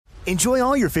Enjoy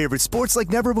all your favorite sports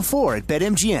like never before at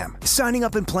BetMGM. Signing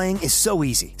up and playing is so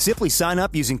easy. Simply sign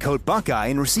up using code Buckeye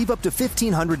and receive up to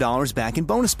 $1,500 back in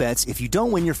bonus bets if you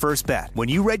don't win your first bet. When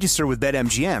you register with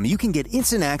BetMGM, you can get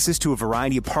instant access to a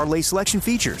variety of parlay selection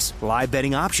features, live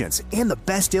betting options, and the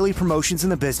best daily promotions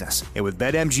in the business. And with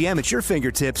BetMGM at your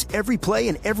fingertips, every play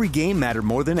and every game matter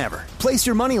more than ever. Place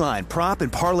your moneyline, prop,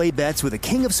 and parlay bets with the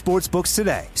king of sportsbooks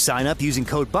today. Sign up using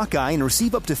code Buckeye and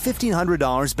receive up to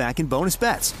 $1,500 back in bonus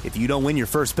bets if you don't win your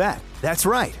first bet. That's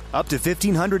right, up to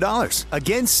 $1,500.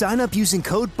 Again, sign up using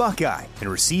code Buckeye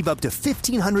and receive up to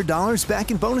 $1,500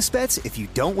 back in bonus bets if you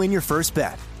don't win your first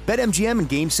bet. BetMGM and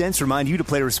GameSense remind you to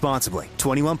play responsibly.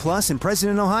 21 plus and present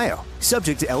in Ohio.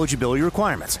 Subject to eligibility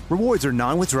requirements. Rewards are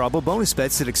non-withdrawable bonus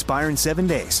bets that expire in 7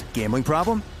 days. Gambling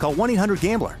problem? Call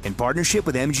 1-800-GAMBLER in partnership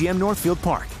with MGM Northfield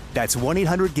Park. That's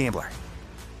 1-800-GAMBLER.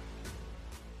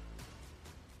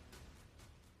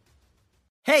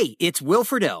 Hey, it's Will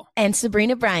Friedle. And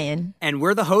Sabrina Bryan. And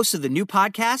we're the hosts of the new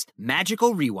podcast,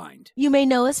 Magical Rewind. You may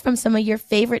know us from some of your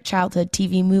favorite childhood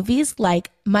TV movies like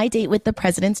My Date with the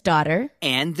President's Daughter.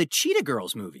 And the Cheetah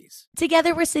Girls movies.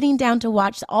 Together, we're sitting down to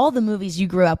watch all the movies you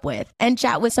grew up with and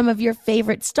chat with some of your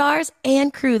favorite stars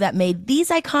and crew that made these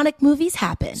iconic movies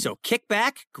happen. So kick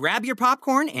back, grab your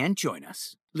popcorn, and join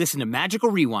us. Listen to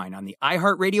Magical Rewind on the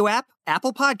iHeartRadio app,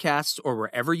 Apple Podcasts, or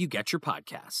wherever you get your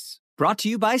podcasts. Brought to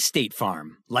you by State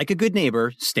Farm. Like a good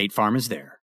neighbor, State Farm is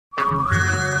there.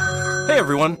 Hey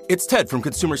everyone, it's Ted from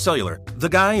Consumer Cellular, the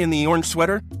guy in the orange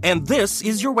sweater, and this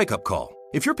is your wake-up call.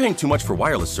 If you're paying too much for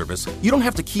wireless service, you don't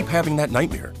have to keep having that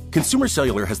nightmare. Consumer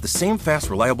Cellular has the same fast,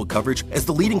 reliable coverage as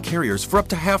the leading carriers for up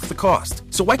to half the cost.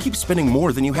 So why keep spending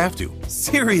more than you have to?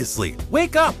 Seriously,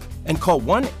 wake up and call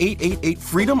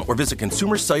 1-888-FREEDOM or visit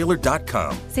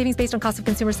consumercellular.com. Savings based on cost of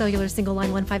Consumer Cellular single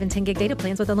line 1, 5, and 10 gig data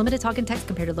plans with unlimited talk and text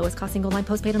compared to lowest cost single line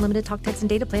postpaid unlimited talk, text, and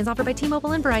data plans offered by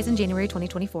T-Mobile and Verizon January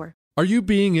 2024. Are you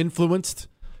being influenced?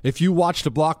 If you watched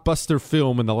a blockbuster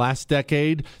film in the last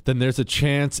decade, then there's a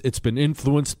chance it's been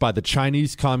influenced by the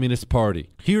Chinese Communist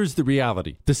Party. Here's the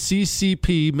reality. The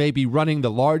CCP may be running the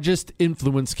largest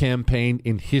influence campaign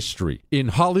in history. In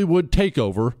Hollywood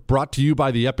Takeover, brought to you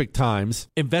by the Epic Times,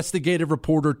 investigative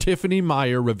reporter Tiffany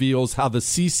Meyer reveals how the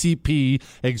CCP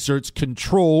exerts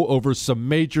control over some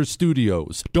major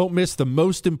studios. Don't miss the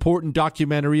most important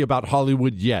documentary about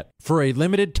Hollywood yet. For a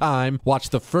limited time, watch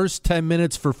the first 10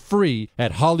 minutes for free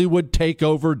at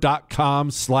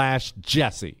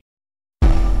HollywoodTakeover.com/Jesse.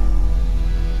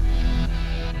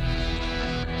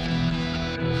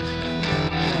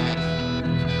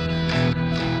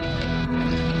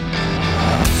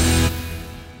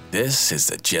 This is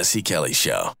the Jesse Kelly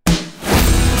Show.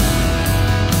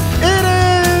 It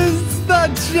is the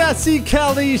Jesse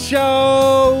Kelly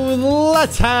Show.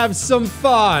 Let's have some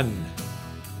fun.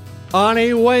 On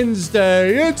a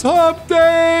Wednesday, it's hump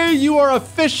day. You are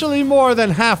officially more than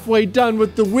halfway done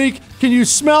with the week. Can you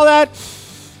smell that?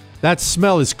 That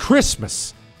smell is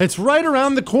Christmas. It's right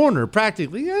around the corner,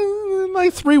 practically,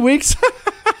 like 3 weeks.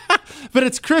 But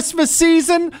it's Christmas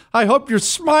season. I hope you're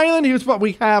smiling. Here's what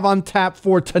we have on tap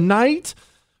for tonight.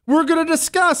 We're going to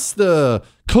discuss the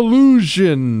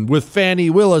collusion with Fani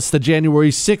Willis, the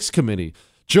January 6th committee.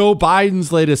 Joe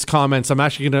Biden's latest comments. I'm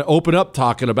actually going to open up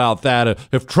talking about that.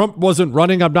 If Trump wasn't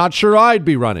running, I'm not sure I'd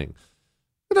be running.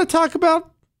 I'm going to talk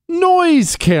about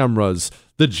noise cameras,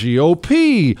 the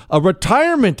GOP, a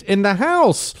retirement in the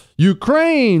House,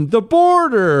 Ukraine, the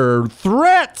border,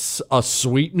 threats, a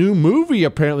sweet new movie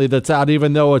apparently that's out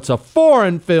even though it's a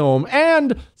foreign film,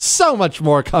 and so much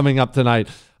more coming up tonight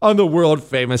on the world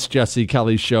famous Jesse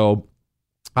Kelly Show.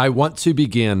 I want to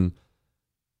begin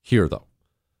here though.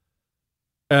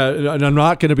 And I'm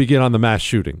not going to begin on the mass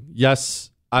shooting.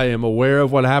 Yes, I am aware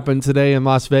of what happened today in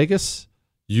Las Vegas.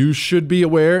 You should be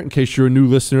aware, in case you're a new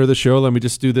listener of the show. Let me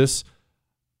just do this.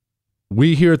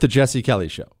 We here at the Jesse Kelly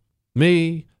Show,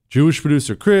 me, Jewish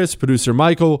producer Chris, producer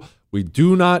Michael, we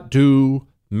do not do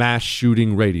mass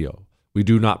shooting radio. We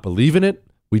do not believe in it.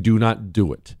 We do not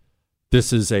do it.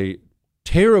 This is a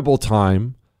terrible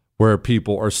time where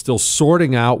people are still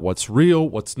sorting out what's real,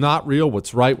 what's not real,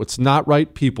 what's right, what's not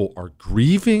right. People are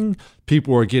grieving.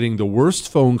 People are getting the worst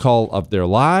phone call of their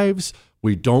lives.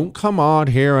 We don't come on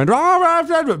here and,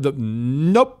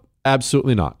 nope,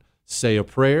 absolutely not. Say a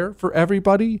prayer for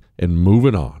everybody and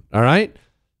moving on, all right?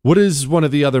 What is one of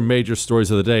the other major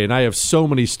stories of the day? And I have so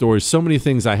many stories, so many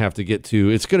things I have to get to.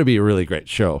 It's going to be a really great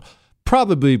show.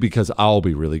 Probably because I'll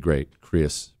be really great,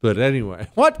 Chris. But anyway,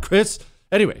 what, Chris?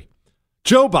 Anyway.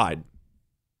 Joe Biden.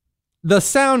 The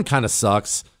sound kind of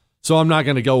sucks, so I'm not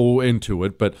going to go into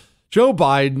it, but Joe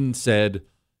Biden said,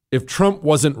 if Trump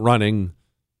wasn't running,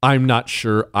 I'm not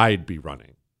sure I'd be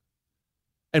running.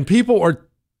 And people are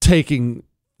taking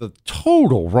the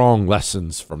total wrong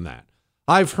lessons from that.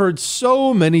 I've heard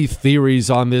so many theories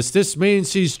on this. This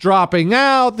means he's dropping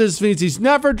out. This means he's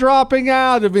never dropping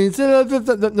out. It means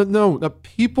no.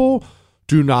 People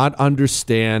do not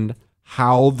understand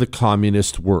how the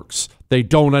communist works. They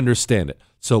don't understand it.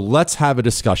 So let's have a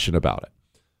discussion about it.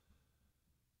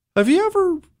 Have you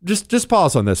ever, just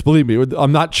pause on this, believe me,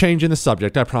 I'm not changing the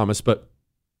subject, I promise, but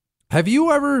have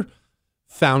you ever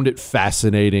found it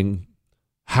fascinating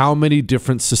how many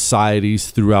different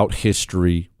societies throughout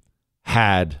history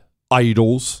had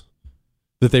idols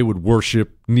that they would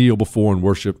worship, kneel before and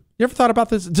worship? You ever thought about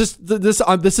this?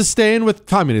 This is staying with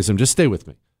communism. Just stay with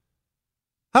me.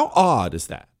 How odd is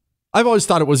that? I've always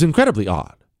thought it was incredibly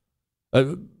odd.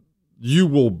 You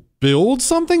will build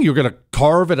something, you're going to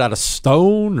carve it out of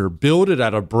stone or build it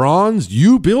out of bronze.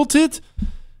 You built it,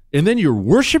 and then you're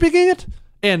worshiping it?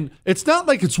 And it's not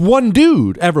like it's one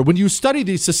dude ever. When you study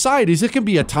these societies, it can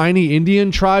be a tiny Indian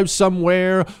tribe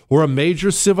somewhere or a major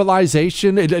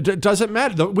civilization. It doesn't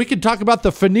matter. We could talk about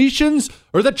the Phoenicians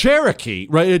or the Cherokee,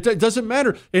 right? It doesn't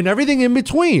matter. And everything in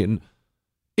between.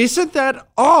 Isn't that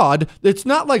odd? It's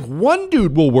not like one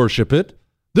dude will worship it.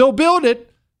 They'll build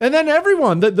it, and then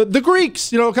everyone, the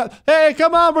Greeks, hey,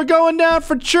 come on, we're going down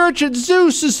for church at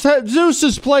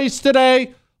Zeus's place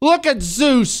today. Look at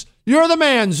Zeus. You're the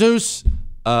man, Zeus.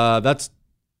 That's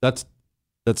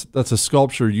a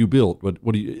sculpture you built.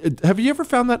 What do you have you ever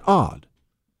found that odd?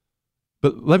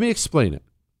 But let me explain it.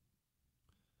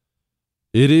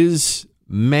 It is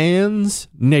man's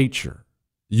nature.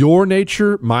 Your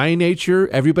nature, my nature,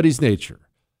 everybody's nature.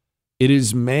 It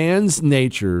is man's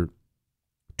nature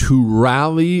to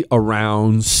rally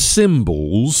around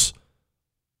symbols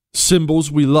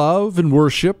we love and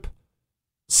worship,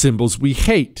 symbols we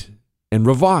hate and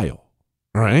revile,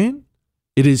 all right?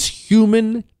 It is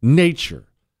human nature.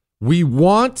 We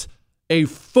want a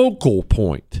focal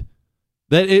point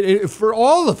that for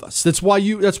all of us. That's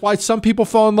why some people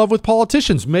fall in love with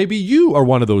politicians. Maybe you are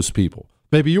one of those people.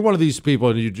 Maybe you're one of these people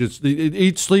and you just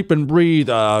eat, sleep, and breathe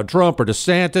Trump or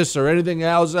DeSantis or anything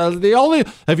else. Have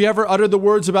you ever uttered the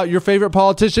words about your favorite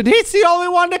politician? He's the only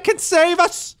one that can save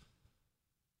us.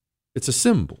 It's a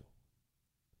symbol.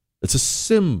 It's a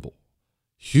symbol.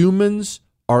 Humans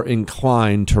are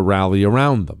inclined to rally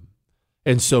around them.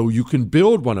 And so you can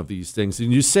build one of these things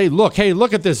and you say, look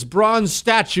at this bronze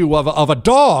statue of a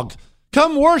dog.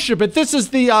 Come worship it. This is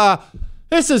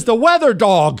the weather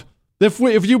dog.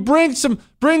 If you bring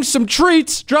some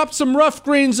treats, drop some rough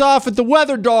greens off at the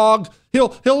weather dog,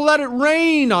 he'll let it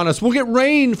rain on us. We'll get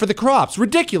rain for the crops.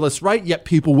 Ridiculous, right? Yet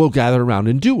people will gather around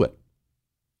and do it.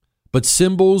 But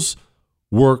symbols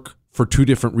work for two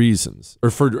different reasons, or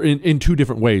in two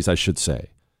different ways, I should say.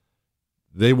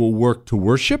 They will work to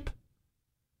worship,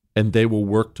 and they will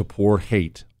work to pour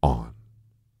hate on.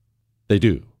 They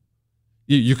do.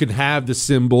 You can have the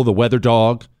symbol, the weather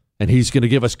dog, and he's going to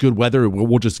give us good weather, and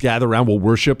we'll just gather around, we'll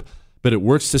worship. But it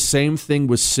works the same thing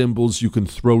with symbols you can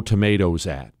throw tomatoes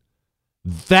at.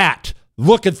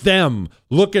 Look at them.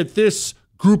 Look at this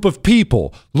group of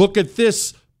people. Look at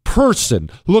this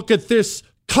person. Look at this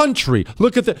country.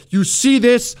 You see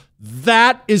this?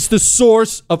 That is the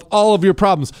source of all of your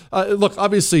problems. Look,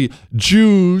 obviously,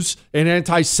 Jews and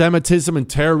anti-Semitism and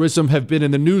terrorism have been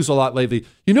in the news a lot lately.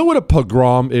 You know what a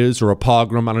pogrom is, or a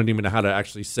pogrom? I don't even know how to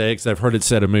actually say it because I've heard it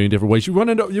said a million different ways. You want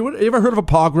to know? You ever heard of a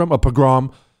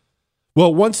pogrom?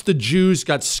 Well, once the Jews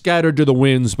got scattered to the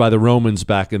winds by the Romans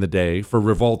back in the day for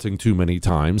revolting too many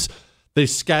times, they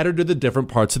scattered to the different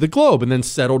parts of the globe and then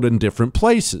settled in different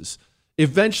places.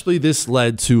 Eventually, this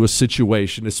led to a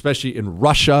situation, especially in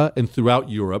Russia and throughout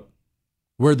Europe,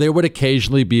 where there would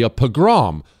occasionally be a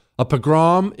pogrom. A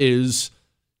pogrom is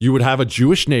you would have a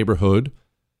Jewish neighborhood,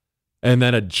 and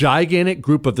then a gigantic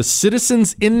group of the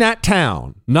citizens in that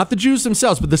town, not the Jews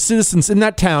themselves, but the citizens in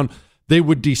that town, they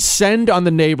would descend on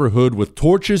the neighborhood with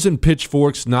torches and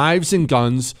pitchforks, knives and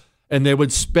guns, and they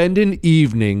would spend an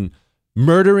evening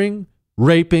murdering,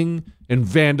 raping, and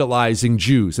vandalizing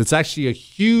Jews. It's actually a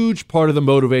huge part of the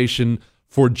motivation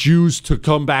for Jews to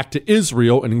come back to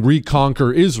Israel and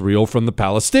reconquer Israel from the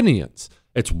Palestinians.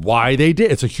 It's why they did.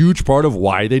 It's a huge part of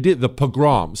why they did the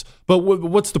pogroms. But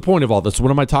what's the point of all this?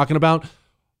 What am I talking about?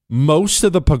 Most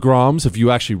of the pogroms, if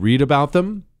you actually read about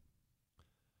them,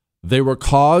 they were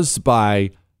caused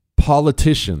by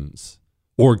politicians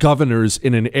or governors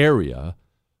in an area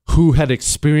who had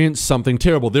experienced something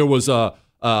terrible.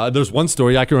 There's one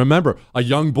story I can remember. A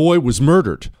young boy was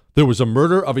murdered. There was a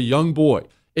murder of a young boy.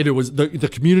 And it was the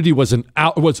community was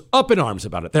up in arms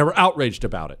about it. They were outraged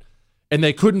about it. And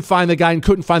they couldn't find the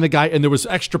guy. And there was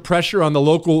extra pressure on the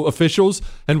local officials.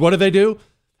 And what did they do?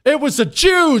 It was the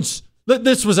Jews.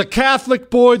 This was a Catholic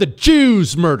boy. The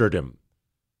Jews murdered him.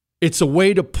 It's a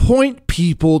way to point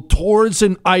people towards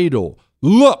an idol.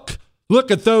 Look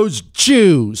at those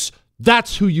Jews.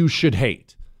 That's who you should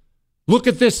hate. Look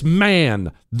at this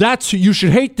man. That's who you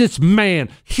should hate. This man.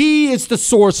 He is the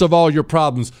source of all your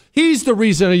problems. He's the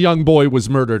reason a young boy was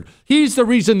murdered. He's the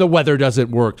reason the weather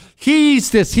doesn't work.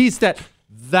 He's this, he's that.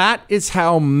 That is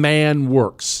how man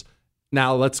works.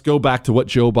 Now let's go back to what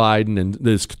Joe Biden and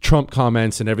this Trump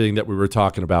comments and everything that we were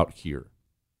talking about here.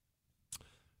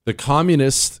 The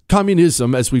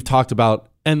communism, as we've talked about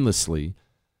endlessly,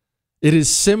 it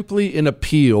is simply an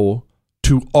appeal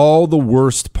to all the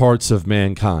worst parts of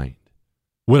mankind.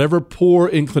 Whatever poor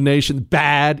inclination,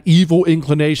 bad, evil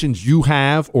inclinations you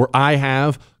have or I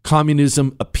have,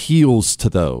 communism appeals to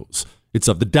those. It's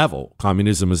of the devil.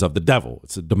 Communism is of the devil.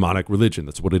 It's a demonic religion.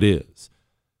 That's what it is.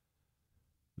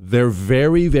 They're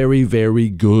very, very, very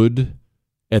good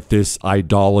at this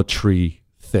idolatry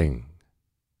thing.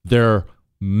 They're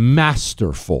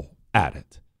masterful at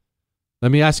it.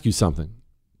 Let me ask you something.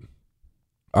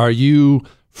 Are you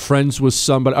friends with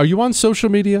somebody? Are you on social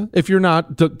media? If you're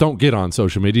not, don't get on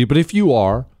social media. But if you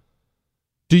are,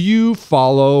 do you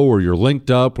follow or you're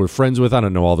linked up or friends with, I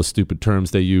don't know all the stupid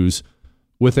terms they use,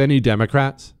 with any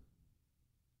Democrats?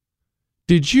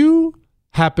 Did you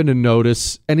happen to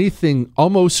notice anything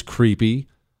almost creepy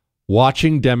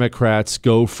watching Democrats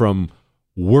go from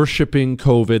worshiping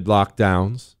COVID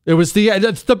lockdowns?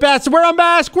 It's the best. Wear a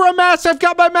mask. I've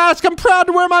got my mask. I'm proud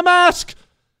to wear my mask.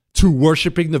 To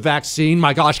worshiping the vaccine.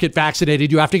 My gosh, get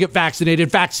vaccinated. You have to get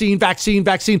vaccinated. Vaccine.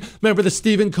 Remember the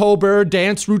Stephen Colbert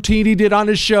dance routine he did on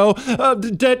his show?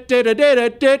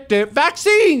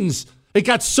 Vaccines. It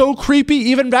got so creepy,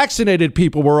 even vaccinated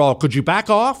people were all, could you back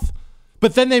off?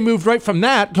 But then they moved right from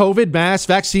that, COVID, mask,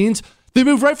 vaccines, they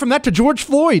moved right from that to George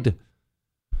Floyd.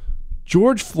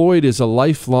 George Floyd is a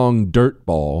lifelong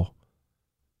dirtball,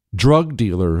 drug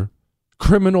dealer,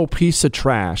 criminal piece of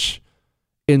trash.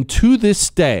 And to this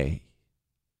day,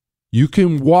 you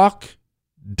can walk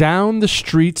down the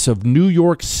streets of New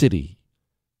York City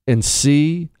and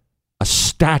see a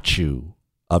statue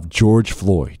of George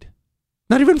Floyd.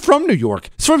 Not even from New York.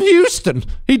 It's from Houston.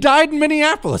 He died in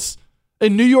Minneapolis.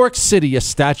 In New York City, a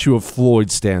statue of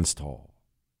Floyd stands tall.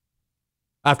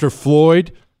 After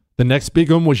Floyd, the next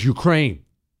big one was Ukraine.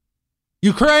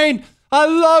 Ukraine! I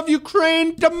love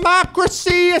Ukraine!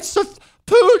 Democracy!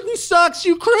 Putin sucks!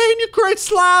 Ukraine!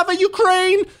 Slava!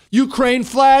 Ukraine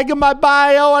flag in my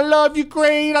bio! I love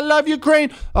Ukraine!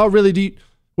 Oh, really?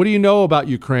 What do you know about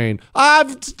Ukraine? I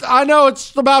know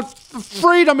it's about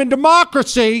freedom and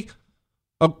democracy.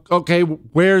 Okay,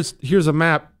 here's a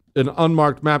map, an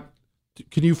unmarked map.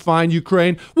 Can you find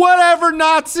Ukraine? Whatever,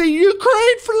 Nazi,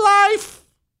 Ukraine for life.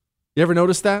 You ever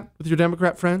notice that with your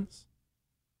Democrat friends?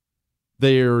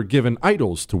 They're given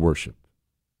idols to worship,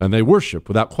 and they worship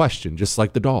without question, just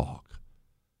like the dog.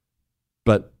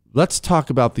 But let's talk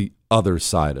about the other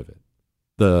side of it.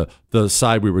 The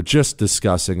side we were just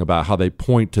discussing about how they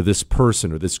point to this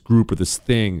person or this group or this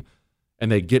thing,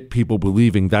 and they get people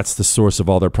believing that's the source of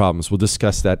all their problems. We'll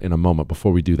discuss that in a moment.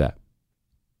 Before we do that,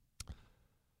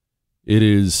 it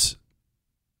is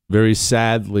very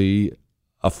sadly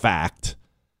a fact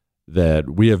that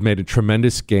we have made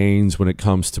tremendous gains when it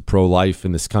comes to pro-life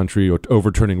in this country, or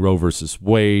overturning Roe versus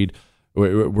Wade.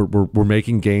 We're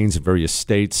making gains in various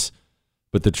states.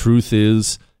 But the truth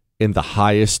is, in the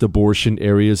highest abortion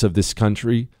areas of this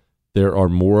country, there are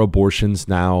more abortions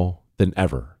now than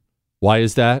ever. Why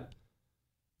is that?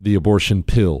 The abortion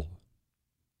pill.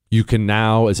 You can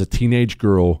now, as a teenage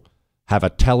girl, have a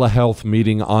telehealth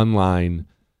meeting online,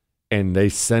 and they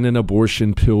send an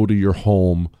abortion pill to your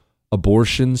home.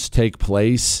 Abortions take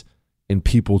place in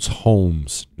people's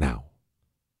homes now.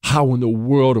 How in the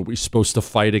world are we supposed to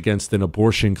fight against an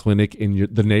abortion clinic in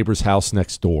the neighbor's house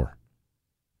next door?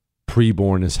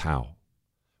 Preborn is how.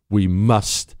 We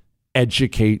must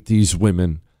educate these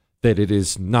women that it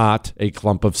is not a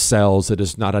clump of cells. It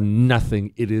is not a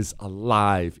nothing. It is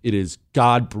alive. It is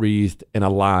God-breathed and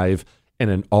alive, and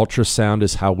an ultrasound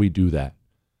is how we do that.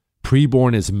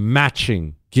 Preborn is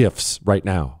matching gifts right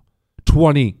now.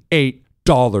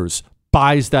 $28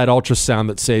 buys that ultrasound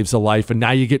that saves a life, and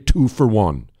now you get 2 for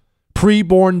 1.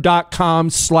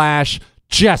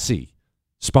 Preborn.com/Jesse.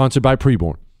 Sponsored by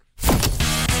Preborn.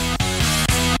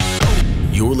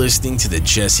 You're listening to The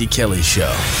Jesse Kelly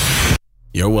Show.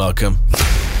 You're welcome.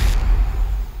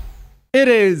 It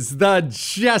is The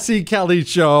Jesse Kelly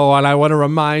Show, and I want to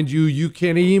remind you, you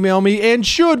can email me, and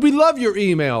should. We love your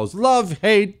emails. Love,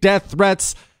 hate, death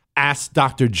threats. Ask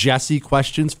Dr. Jesse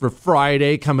questions for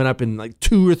Friday, coming up in like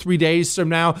 2 or 3 days from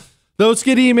now. Those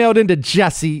get emailed into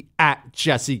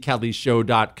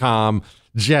Jesse@JesseKellyShow.com.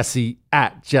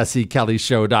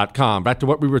 Jesse@JesseKellyShow.com. Back to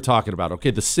what we were talking about.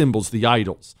 Okay, the symbols, the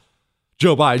idols.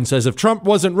 Joe Biden says, if Trump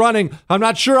wasn't running, I'm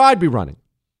not sure I'd be running.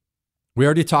 We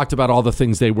already talked about all the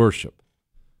things they worship.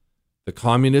 The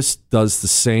communist does the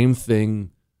same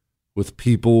thing with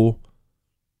people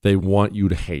they want you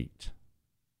to hate.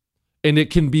 And it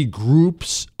can be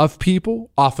groups of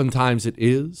people. Oftentimes it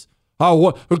is.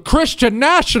 Oh, Christian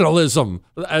nationalism,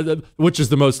 which is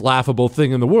the most laughable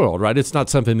thing in the world, right? It's not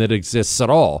something that exists at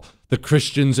all. The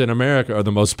Christians in America are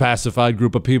the most pacified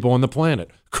group of people on the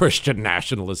planet. Christian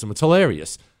nationalism, it's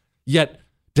hilarious. Yet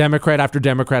Democrat after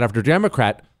Democrat after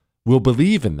Democrat will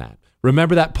believe in that.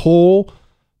 Remember that poll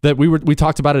that we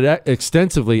talked about it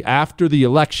extensively after the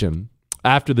election,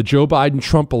 after the Joe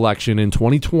Biden-Trump election in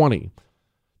 2020.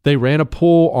 They ran a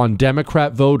poll on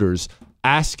Democrat voters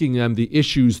asking them the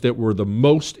issues that were the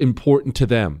most important to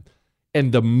them.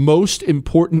 And the most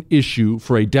important issue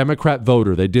for a Democrat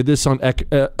voter, they did this on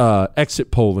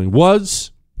exit polling,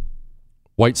 was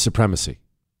white supremacy.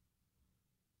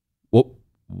 Well,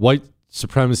 white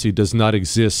supremacy does not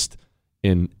exist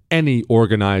in any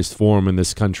organized form in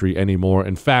this country anymore.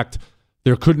 In fact,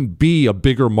 there couldn't be a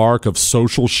bigger mark of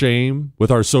social shame with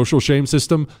our social shame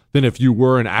system than if you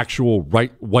were an actual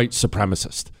white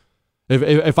supremacist.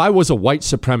 If I was a white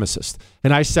supremacist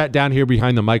and I sat down here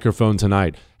behind the microphone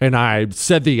tonight and I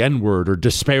said the N-word or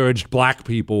disparaged black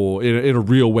people in a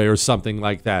real way or something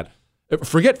like that,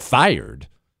 forget fired.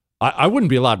 I wouldn't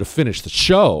be allowed to finish the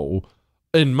show,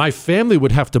 and my family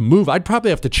would have to move. I'd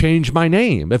probably have to change my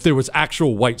name if there was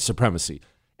actual white supremacy.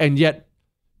 And yet,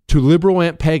 to liberal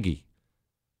Aunt Peggy,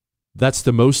 that's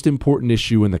the most important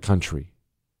issue in the country.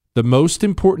 The most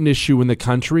important issue in the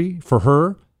country for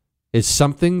her is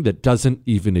something that doesn't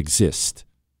even exist.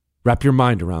 Wrap your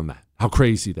mind around that, how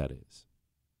crazy that is.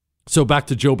 So back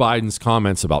to Joe Biden's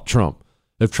comments about Trump.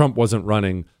 If Trump wasn't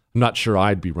running, I'm not sure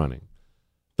I'd be running.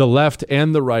 The left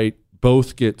and the right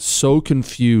both get so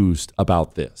confused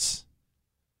about this.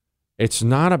 It's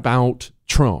not about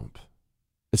Trump.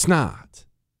 It's not.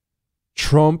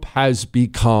 Trump has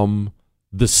become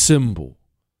the symbol,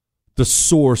 the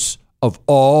source of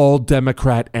all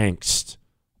Democrat angst,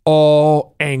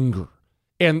 all anger.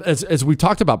 And as we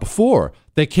talked about before,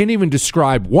 they can't even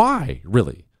describe why,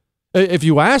 really. If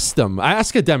you ask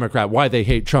a Democrat why they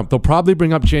hate Trump, they'll probably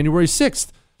bring up January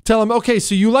 6th. Tell them, okay,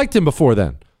 so you liked him before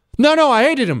then. No, I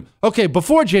hated him. Okay,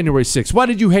 before January 6th, why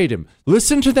did you hate him?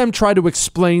 Listen to them try to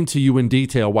explain to you in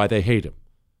detail why they hate him.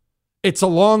 It's a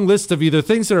long list of either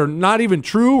things that are not even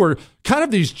true or kind of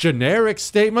these generic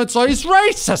statements, oh, he's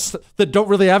racist, that don't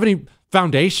really have any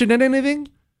foundation in anything.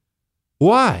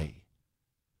 Why?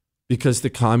 Because the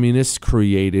communists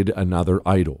created another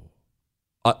idol.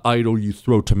 An idol you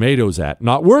throw tomatoes at,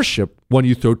 not worship, one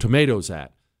you throw tomatoes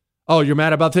at. Oh, you're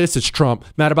mad about this? It's Trump.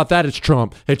 Mad about that? It's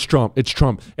Trump. It's Trump. It's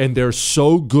Trump. And they're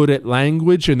so good at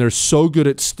language and they're so good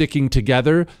at sticking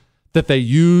together that they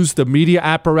use the media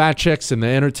apparatchiks and the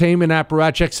entertainment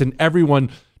apparatchiks and everyone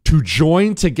to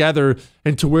join together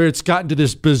and to where it's gotten to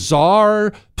this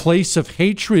bizarre place of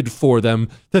hatred for them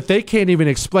that they can't even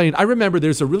explain. I remember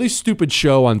there's a really stupid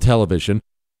show on television.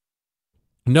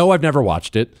 No, I've never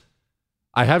watched it.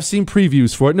 I have seen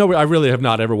previews for it. No, I really have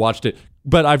not ever watched it.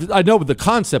 But I know the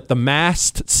concept, The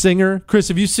Masked Singer. Chris,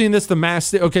 have you seen this? The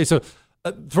Masked. Okay, so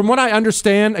from what I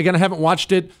understand, again, I haven't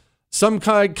watched it. Some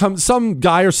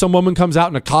guy or some woman comes out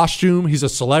in a costume. He's a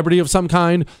celebrity of some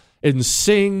kind and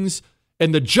sings.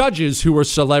 And the judges, who are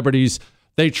celebrities,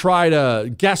 they try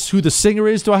to guess who the singer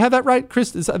is. Do I have that right,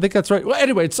 Chris? I think that's right. Well,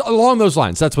 anyway, it's along those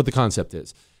lines. That's what the concept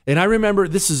is. And I remember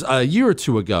this is a year or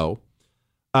two ago.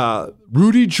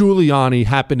 Rudy Giuliani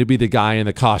happened to be the guy in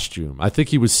the costume. I think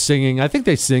he was singing. I think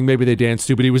they sing, maybe they dance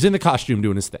too, but he was in the costume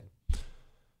doing his thing.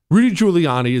 Rudy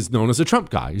Giuliani is known as a Trump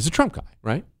guy. He's a Trump guy,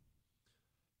 right?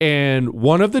 And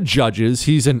one of the judges,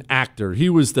 he's an actor. He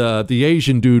was the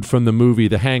Asian dude from the movie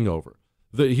The Hangover.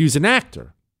 He's an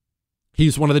actor.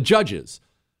 He's one of the judges.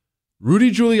 Rudy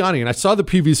Giuliani, and I saw the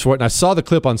previews for it, and I saw the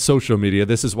clip on social media.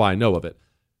 This is why I know of it.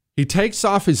 He takes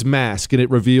off his mask, and it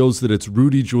reveals that it's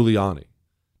Rudy Giuliani.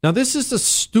 Now, this is a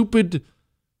stupid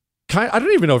kind. I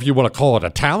don't even know if you want to call it a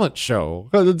talent show.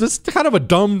 This is kind of a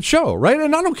dumb show, right?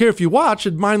 And I don't care if you watch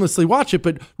and mindlessly watch it,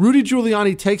 but Rudy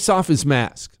Giuliani takes off his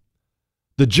mask.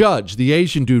 The judge, the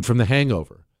Asian dude from The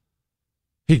Hangover,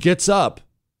 he gets up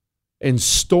and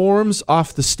storms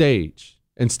off the stage.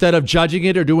 Instead of judging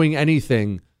it or doing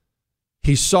anything,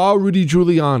 he saw Rudy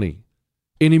Giuliani,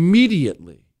 and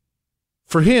immediately,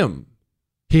 for him,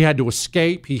 he had to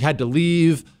escape. He had to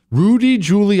leave. Rudy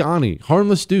Giuliani,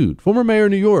 harmless dude, former mayor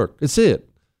of New York. That's it.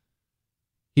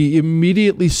 He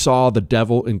immediately saw the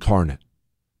devil incarnate,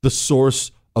 the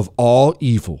source of all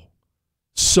evil.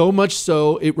 So much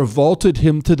so, it revolted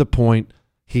him to the point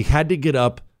he had to get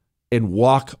up and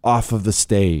walk off of the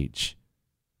stage.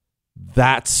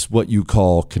 That's what you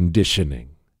call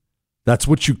conditioning. That's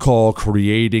what you call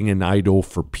creating an idol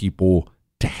for people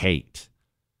to hate.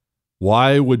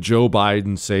 Why would Joe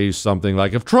Biden say something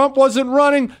like, if Trump wasn't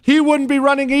running, he wouldn't be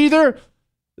running either?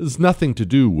 It has nothing to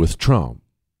do with Trump.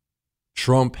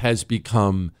 Trump has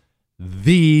become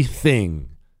the thing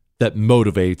that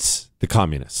motivates the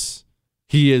communists.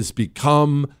 He has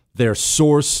become their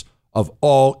source of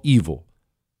all evil.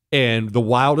 And the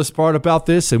wildest part about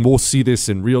this, and we'll see this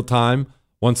in real time,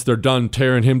 once they're done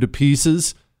tearing him to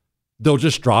pieces, they'll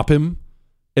just drop him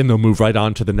and they'll move right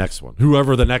on to the next one.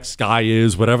 Whoever the next guy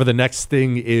is, whatever the next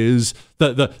thing is.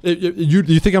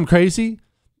 You think I'm crazy?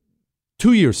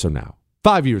 2 years from now,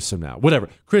 5 years from now, whatever.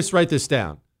 Chris, write this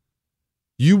down.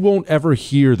 You won't ever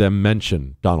hear them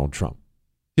mention Donald Trump.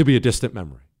 He'll be a distant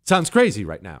memory. Sounds crazy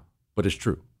right now, but it's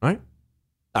true, right?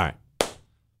 All right.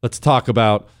 Let's talk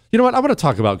about, you know what? I want to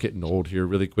talk about getting old here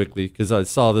really quickly because I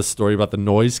saw this story about the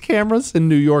noise cameras in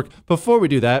New York. Before we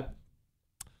do that,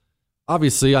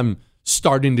 obviously I'm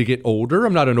starting to get older.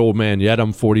 I'm not an old man yet.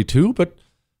 I'm 42, but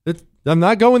I'm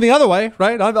not going the other way,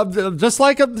 right? I'm just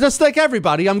like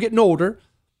everybody. I'm getting older.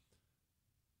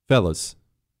 Fellas,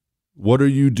 what are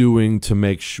you doing to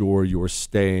make sure you're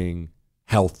staying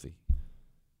healthy?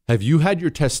 Have you had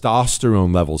your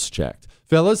testosterone levels checked?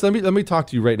 Fellas, let me talk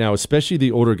to you right now, especially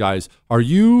the older guys. Are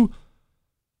you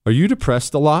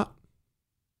depressed a lot?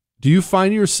 Do you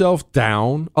find yourself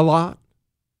down a lot?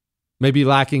 Maybe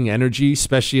lacking energy,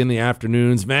 especially in the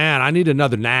afternoons. Man, I need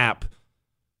another nap.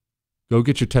 Go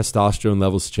get your testosterone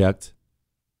levels checked.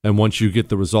 And once you get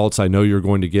the results I know you're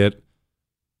going to get,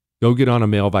 go get on a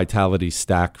male vitality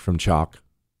stack from Chalk.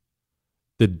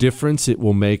 The difference it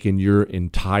will make in your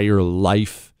entire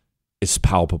life is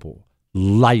palpable.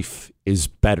 Life is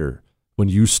better when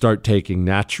you start taking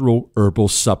natural herbal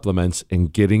supplements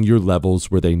and getting your levels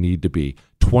where they need to be.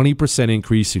 20%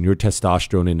 increase in your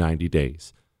testosterone in 90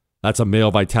 days. That's a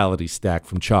male vitality stack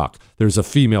from Chalk. There's a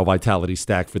female vitality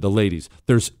stack for the ladies.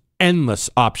 There's endless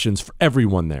options for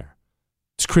everyone there.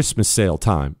 It's Christmas sale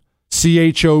time.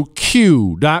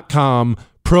 CHOQ.com,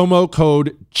 promo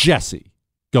code Jesse.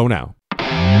 Go now.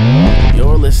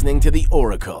 You're listening to The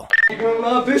Oracle. You're gonna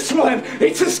love this one.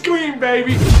 It's a scream,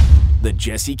 baby. The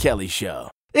Jesse Kelly Show.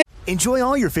 Enjoy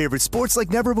all your favorite sports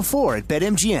like never before at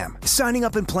BetMGM. Signing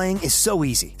up and playing is so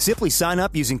easy. Simply sign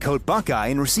up using code Buckeye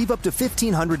and receive up to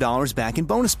 $1,500 back in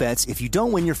bonus bets if you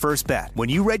don't win your first bet. When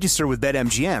you register with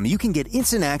BetMGM, you can get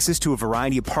instant access to a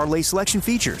variety of parlay selection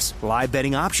features, live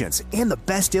betting options, and the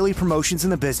best daily promotions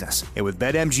in the business. And with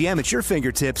BetMGM at your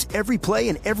fingertips, every play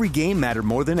and every game matter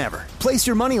more than ever. Place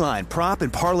your moneyline, prop,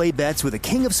 and parlay bets with the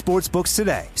king of sportsbooks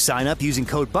today. Sign up using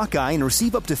code Buckeye and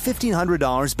receive up to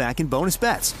 $1,500 back in bonus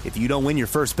bets if you don't win your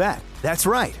first bet. That's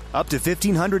right, up to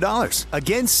 $1,500.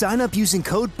 Again, sign up using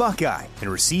code Buckeye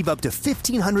and receive up to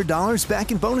 $1,500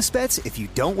 back in bonus bets if you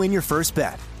don't win your first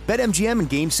bet. BetMGM and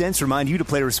GameSense remind you to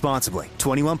play responsibly.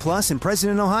 21 plus and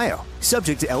present in Ohio.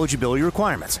 Subject to eligibility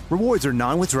requirements. Rewards are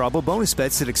non-withdrawable bonus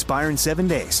bets that expire in 7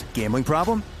 days. Gambling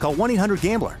problem? Call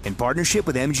 1-800-GAMBLER in partnership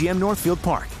with MGM Northfield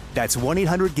Park. That's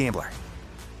 1-800-GAMBLER.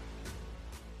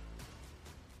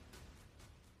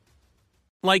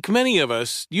 Like many of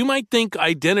us, you might think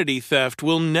identity theft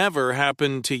will never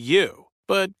happen to you.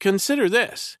 But consider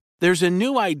this. There's a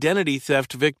new identity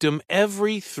theft victim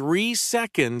every 3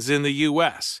 seconds in the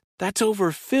U.S. That's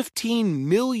over 15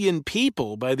 million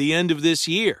people by the end of this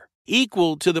year,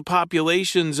 equal to the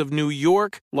populations of New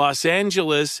York, Los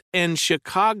Angeles, and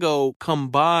Chicago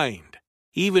combined.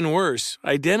 Even worse,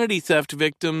 identity theft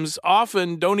victims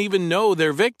often don't even know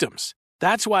they're victims.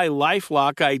 That's why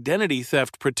LifeLock Identity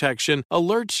Theft Protection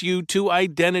alerts you to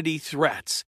identity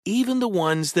threats, even the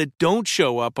ones that don't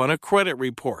show up on a credit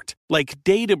report, like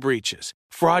data breaches,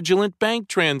 fraudulent bank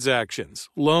transactions,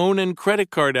 loan and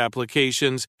credit card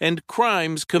applications, and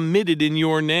crimes committed in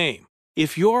your name.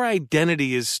 If your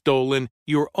identity is stolen,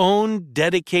 your own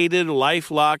dedicated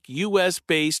LifeLock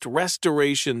US-based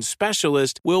restoration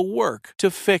specialist will work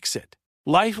to fix it.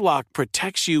 LifeLock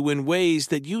protects you in ways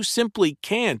that you simply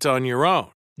can't on your own.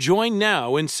 Join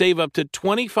now and save up to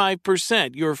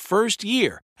 25% your first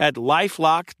year at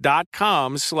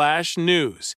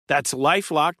LifeLock.com/news. That's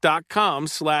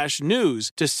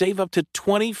LifeLock.com/news to save up to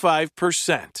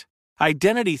 25%.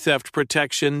 Identity theft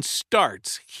protection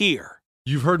starts here.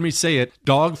 You've heard me say it.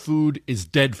 Dog food is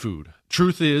dead food.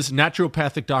 Truth is,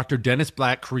 naturopathic Dr. Dennis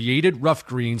Black created Rough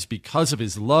Greens because of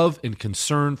his love and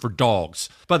concern for dogs.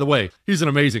 By the way, he's an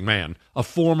amazing man, a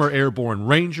former airborne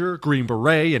ranger, Green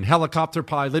Beret, and helicopter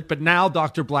pilot, but now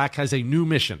Dr. Black has a new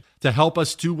mission: to help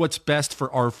us do what's best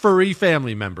for our furry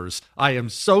family members. I am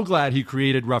so glad he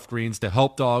created Rough Greens to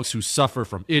help dogs who suffer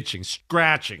from itching,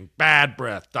 scratching, bad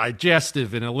breath,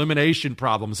 digestive and elimination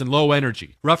problems, and low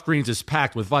energy. Rough Greens is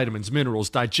packed with vitamins, minerals,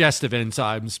 digestive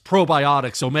enzymes,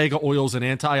 probiotics, omega oils, and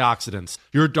antioxidants.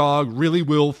 Your dog really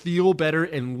will feel better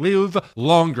and live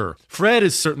longer. Fred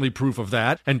is certainly proof of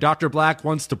that, and Dr. Black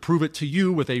wants to prove it to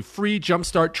you with a free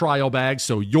Jumpstart trial bag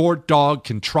so your dog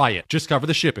can try it. Just cover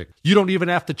the shipping. You don't even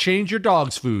have to change your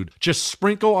dog's food. Just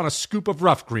sprinkle on a scoop of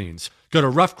Rough Greens. Go to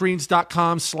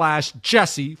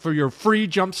roughgreens.com/Jesse for your free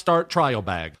Jumpstart trial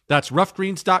bag. That's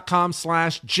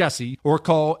roughgreens.com/Jesse or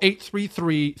call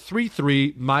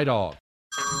 833-33-MY-DOG.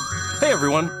 Hey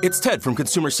everyone, it's Ted from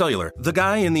Consumer Cellular, the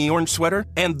guy in the orange sweater,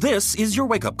 and this is your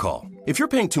wake-up call. If you're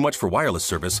paying too much for wireless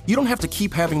service, you don't have to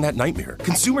keep having that nightmare.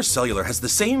 Consumer Cellular has the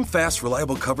same fast,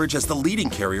 reliable coverage as the leading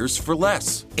carriers for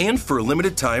less. And for a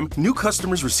limited time, new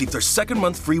customers receive their second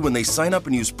month free when they sign up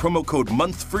and use promo code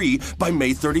MONTHFREE by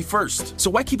May 31st.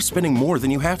 So why keep spending more than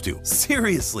you have to?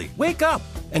 Seriously, wake up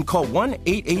and call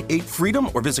 1-888-FREEDOM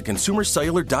or visit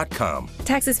consumercellular.com.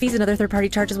 Taxes, fees, and other third-party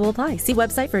charges will apply. See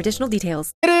website for additional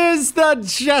details. It is the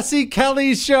Jesse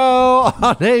Kelly Show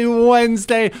on a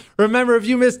Wednesday. Remember, if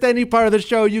you missed any part of the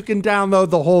show, you can download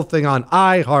the whole thing on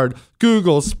iHeart,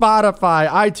 Google, Spotify,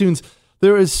 iTunes.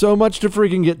 There is so much to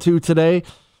freaking get to today.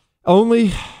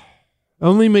 Only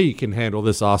me can handle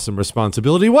this awesome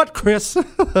responsibility. What, Chris?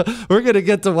 We're going to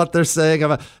get to what they're saying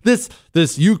about this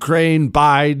Ukraine,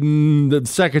 Biden, the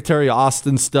Secretary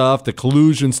Austin stuff, the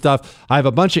collusion stuff. I have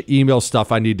a bunch of email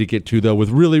stuff I need to get to, though, with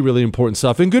really, really important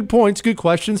stuff and good points, good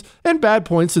questions, and bad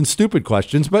points and stupid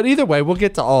questions. But either way, we'll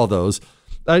get to all those.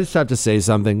 I just have to say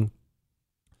something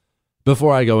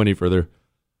before I go any further.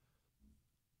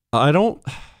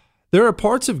 There are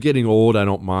parts of getting old I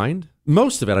don't mind.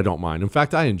 Most of it I don't mind. In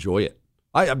fact, I enjoy it.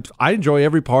 I enjoy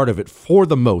every part of it for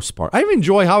the most part. I even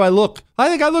enjoy how I look. I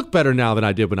think I look better now than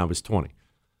I did when I was 20.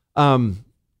 I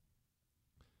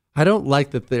don't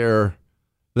like that there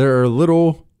are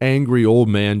little angry old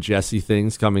man Jesse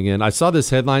things coming in. I saw this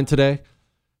headline today,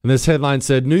 and this headline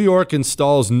said, New York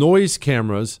installs noise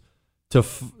cameras to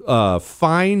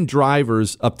fine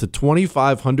drivers up to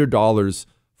 $2,500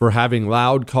 for having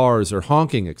loud cars or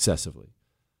honking excessively.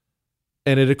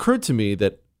 And it occurred to me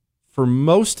that for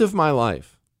most of my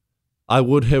life, I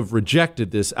would have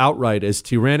rejected this outright as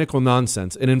tyrannical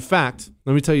nonsense. And in fact,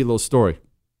 let me tell you a little story.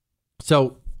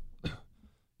 So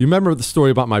you remember the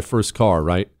story about my first car,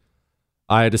 right?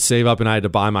 I had to save up and I had to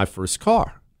buy my first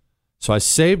car. So I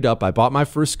saved up, I bought my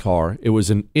first car. It was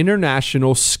an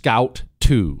International Scout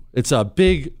 2. It's a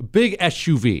big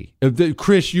SUV.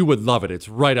 Chris, you would love it. It's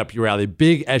right up your alley.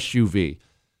 Big SUV.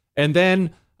 And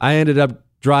then I ended up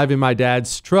driving my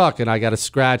dad's truck and I got a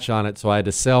scratch on it, so I had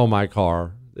to sell my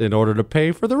car in order to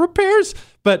pay for the repairs.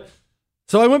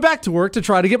 So I went back to work to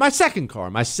try to get my second car.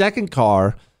 My second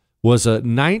car was a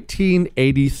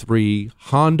 1983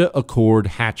 Honda Accord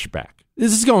hatchback.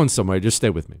 This is going somewhere. Just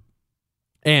stay with me.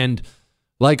 And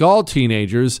like all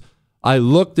teenagers, I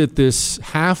looked at this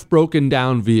half broken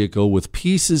down vehicle with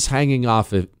pieces hanging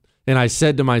off it, and I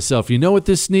said to myself, you know what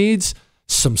this needs?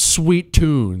 Some sweet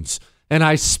tunes. And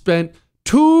I spent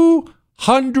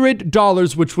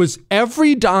 $200, which was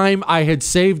every dime I had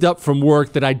saved up from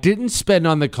work that I didn't spend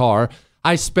on the car.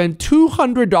 I spent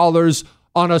 $200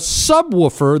 on a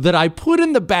subwoofer that I put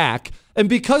in the back. And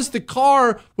because the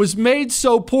car was made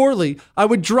so poorly, I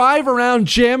would drive around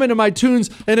jamming to my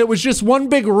tunes, and it was just one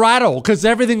big rattle because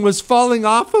everything was falling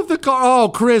off of the car. Oh,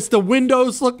 Chris, the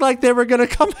windows looked like they were going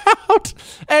to come out.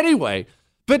 Anyway,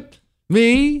 but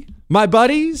me, my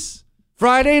buddies,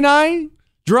 Friday night,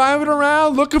 driving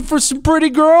around looking for some pretty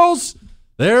girls.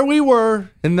 There we were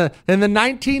in the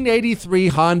 1983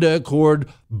 Honda Accord,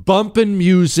 bumping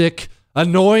music,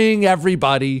 annoying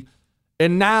everybody.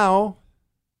 And now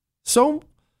so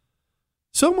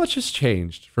much has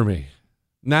changed for me.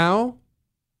 Now,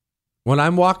 when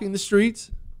I'm walking the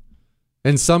streets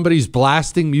and somebody's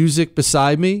blasting music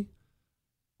beside me,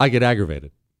 I get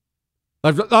aggravated.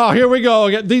 Here we go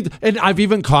again. And I've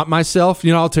even caught myself,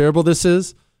 you know how terrible this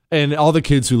is? And all the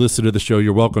kids who listen to the show,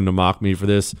 you're welcome to mock me for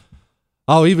this.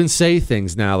 I'll even say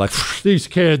things now like, these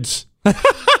kids.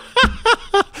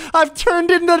 I've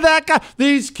turned into that guy.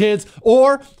 These kids.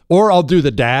 Or I'll do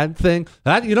the dad thing.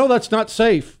 That's not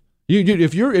safe.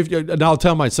 And I'll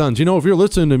tell my sons, if you're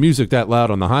listening to music that loud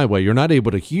on the highway, you're not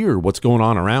able to hear what's going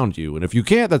on around you. And if you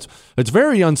can't, it's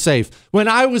very unsafe. When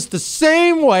I was the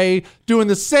same way, doing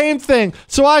the same thing.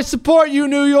 So I support you,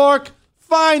 New York.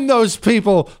 Find those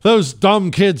people, those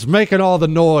dumb kids making all the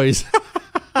noise.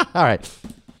 All right.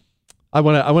 I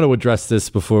want to address this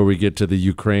before we get to the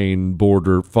Ukraine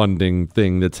border funding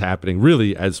thing that's happening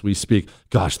really as we speak.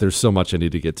 Gosh, there's so much I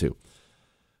need to get to.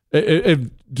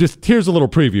 Just here's a little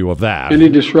preview of that. Any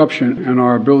disruption in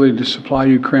our ability to supply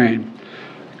Ukraine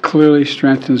clearly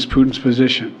strengthens Putin's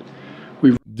position.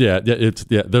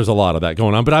 There's a lot of that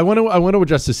going on, but I want to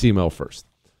address this email first.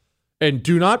 And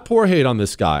do not pour hate on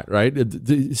this guy, right?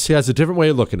 He has a different way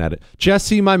of looking at it.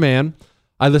 Jesse, my man,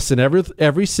 I listen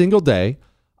every single day.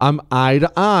 I'm eye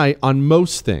to eye on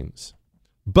most things.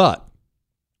 But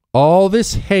all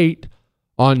this hate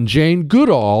on Jane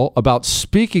Goodall about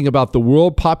speaking about the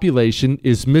world population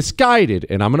is misguided.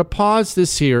 And I'm going to pause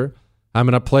this here. I'm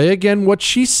going to play again what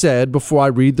she said before I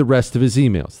read the rest of his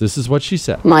emails. This is what she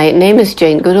said. My name is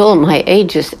Jane Goodall. My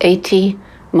age is 80.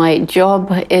 My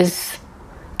job is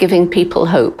giving people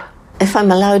hope. If I'm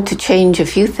allowed to change a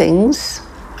few things,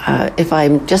 if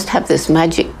I just have this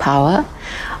magic power,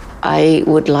 I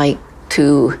would like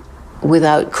to,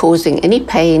 without causing any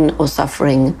pain or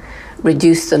suffering,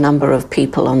 reduce the number of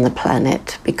people on the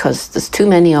planet because there's too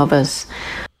many of us.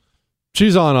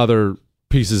 She's on other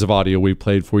pieces of audio we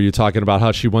played for you talking about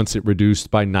how she wants it reduced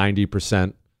by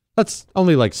 90%. That's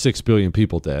only like 6 billion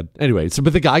people dead. Anyway,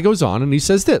 but the guy goes on and he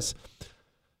says this.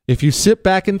 If you sit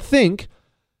back and think,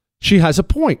 she has a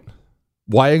point.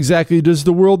 Why exactly does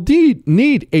the world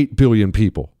need 8 billion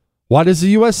people? Why does the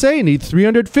USA need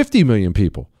 350 million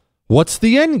people? What's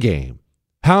the end game?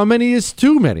 How many is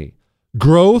too many?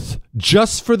 Growth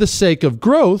just for the sake of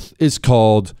growth is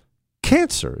called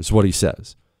cancer, is what he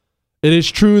says. It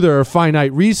is true there are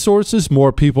finite resources.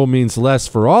 More people means less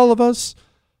for all of us.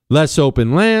 Less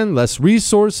open land, less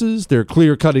resources. They're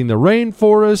clear-cutting the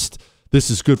rainforest. This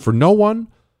is good for no one.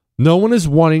 No one is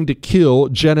wanting to kill,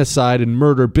 genocide, and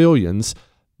murder billions.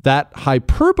 That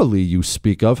hyperbole you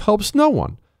speak of helps no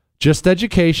one. Just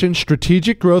education,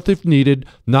 strategic growth if needed,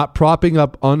 not propping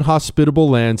up unhospitable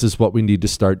lands is what we need to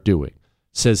start doing.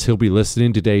 Says he'll be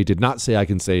listening today. He did not say I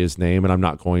can say his name, and I'm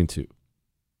not going to.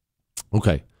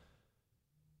 Okay.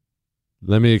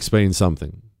 Let me explain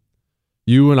something.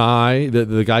 You and I,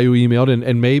 the guy who emailed,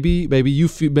 and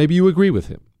maybe you agree with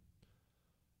him.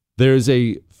 There's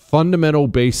a fundamental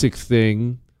basic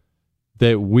thing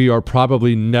that we are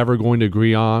probably never going to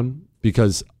agree on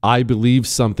because I believe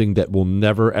something that will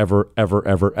never, ever, ever,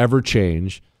 ever, ever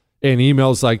change. And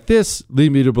emails like this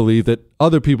lead me to believe that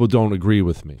other people don't agree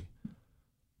with me.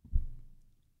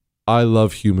 I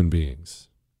love human beings.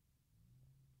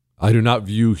 I do not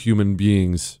view human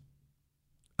beings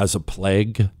as a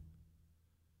plague,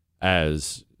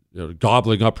 as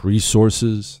gobbling up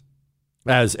resources,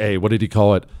 as a, what did he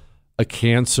call it, a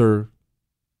cancer.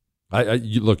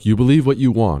 Look, you believe what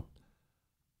you want.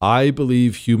 I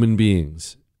believe human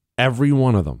beings, every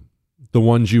one of them, the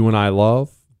ones you and I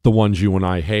love, the ones you and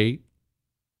I hate,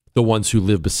 the ones who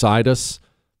live beside us,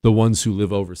 the ones who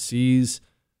live overseas,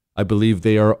 I believe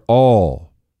they are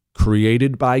all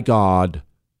created by God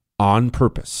on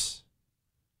purpose.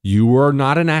 You are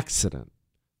not an accident.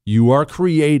 You are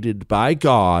created by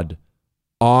God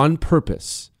on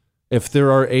purpose. If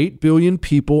there are 8 billion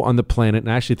people on the planet,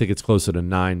 and I actually think it's closer to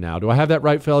 9 now. Do I have that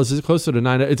right, fellas? Is it closer to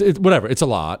 9? It's whatever. It's a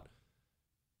lot.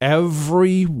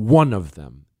 Every one of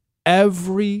them,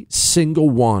 every single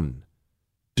one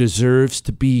deserves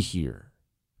to be here.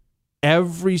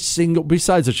 Every single,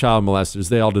 besides the child molesters,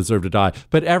 they all deserve to die.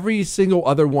 But every single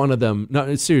other one of them,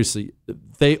 no, seriously,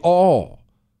 they all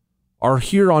are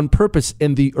here on purpose.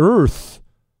 And the earth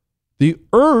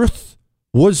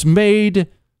was made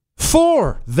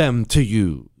for them to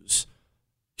use.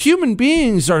 Human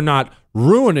beings are not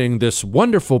ruining this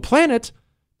wonderful planet.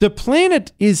 The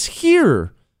planet is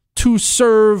here to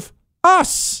serve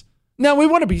us. Now, we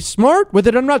want to be smart with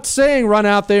it. I'm not saying run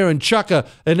out there and chuck an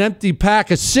empty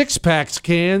pack of six-packs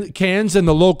cans in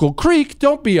the local creek.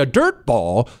 Don't be a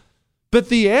dirtball. But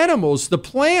the animals, the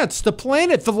plants, the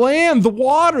planet, the land, the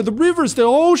water, the rivers, the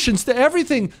oceans, the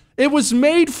everything, it was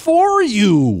made for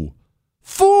you.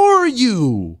 For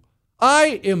you.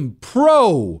 I am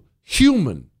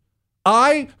pro-human.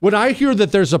 When I hear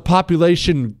that there's a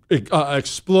population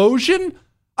explosion,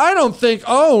 I don't think,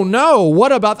 oh no,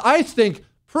 what about, I think,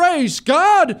 praise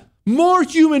God, more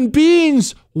human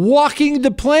beings walking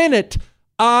the planet.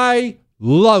 I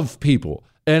love people.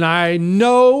 And I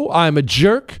know I'm a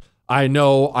jerk. I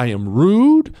know I am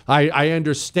rude. I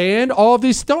understand all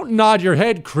this. Don't nod your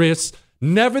head, Chris.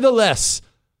 Nevertheless,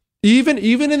 even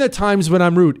in the times when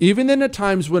I'm rude,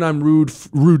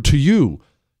 rude to you,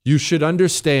 you should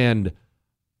understand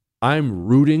I'm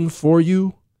rooting for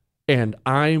you and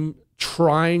I'm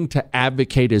trying to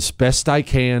advocate as best I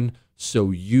can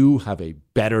so you have a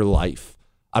better life,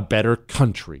 a better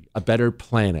country, a better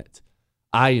planet.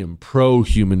 I am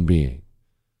pro-human being.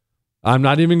 I'm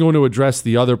not even going to address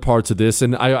the other parts of this.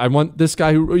 And I want this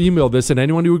guy who emailed this and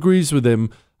anyone who agrees with him,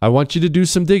 I want you to do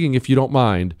some digging if you don't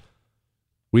mind.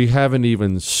 We haven't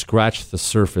even scratched the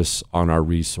surface on our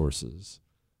resources.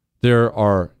 There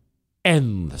are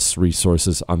endless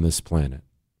resources on this planet.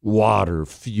 Water,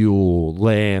 fuel,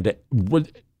 land,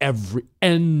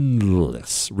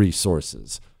 endless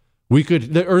resources.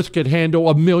 The Earth could handle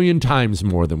 1,000,000 times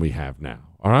more than we have now.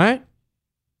 All right?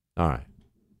 All right.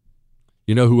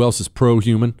 You know who else is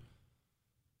pro-human?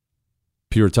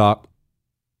 Pure Talk.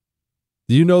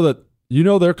 Do you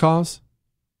know their cause?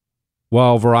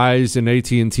 While Verizon,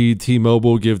 AT&T,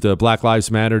 T-Mobile give the Black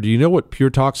Lives Matter, do you know what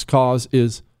Pure Talk's cause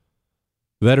is?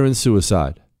 Veteran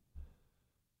suicide.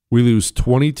 We lose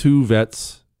 22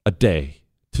 vets a day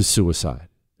to suicide.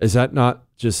 Is that not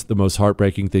just the most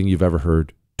heartbreaking thing you've ever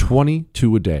heard?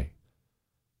 22 a day.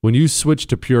 When you switch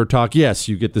to Pure Talk, yes,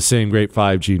 you get the same great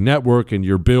 5G network and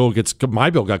my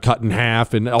bill got cut in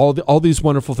half and all these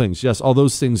wonderful things. Yes, all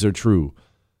those things are true.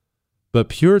 But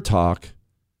Pure Talk,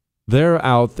 they're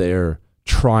out there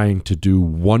trying to do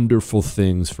wonderful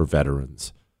things for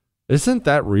veterans. Isn't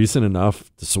that reason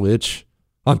enough to switch?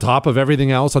 On top of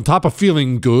everything else, on top of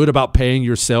feeling good about paying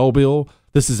your cell bill,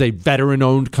 this is a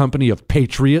veteran-owned company of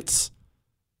patriots.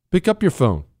 Pick up your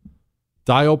phone.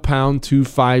 Dial pound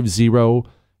 250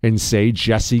 and say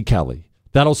Jesse Kelly.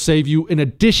 That'll save you an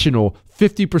additional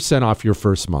 50% off your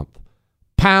first month.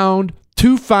 Pound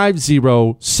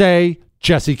 250, say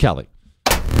Jesse Kelly.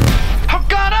 I've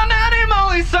got an animal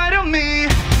inside of me.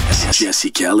 Jesse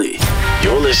Kelly.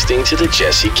 You're listening to The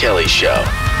Jesse Kelly Show.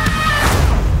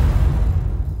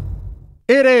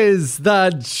 It is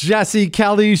the Jesse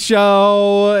Kelly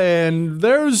Show, and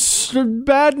there's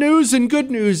bad news and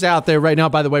good news out there right now.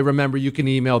 By the way, remember, you can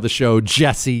email the show,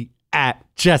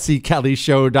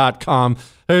 jesse@jessekellyshow.com.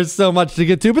 There's so much to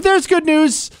get to, but there's good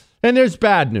news and there's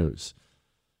bad news.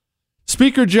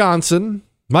 Speaker Johnson,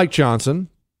 Mike Johnson,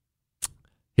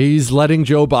 he's letting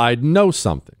Joe Biden know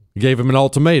something. He gave him an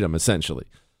ultimatum, essentially.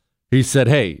 He said,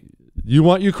 hey, you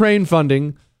want Ukraine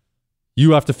funding,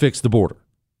 you have to fix the border.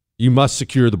 You must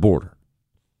secure the border.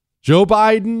 Joe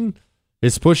Biden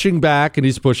is pushing back, and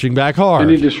he's pushing back hard.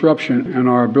 Any disruption in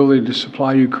our ability to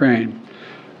supply Ukraine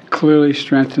clearly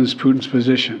strengthens Putin's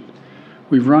position.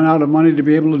 We've run out of money to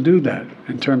be able to do that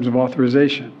in terms of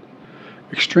authorization.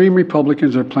 Extreme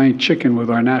Republicans are playing chicken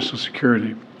with our national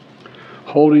security,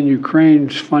 holding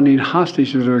Ukraine's funding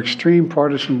hostage to their extreme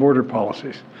partisan border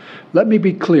policies. Let me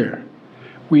be clear.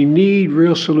 We need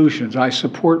real solutions. I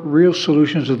support real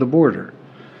solutions at the border.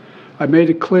 I made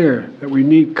it clear that we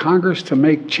need Congress to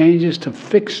make changes to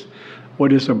fix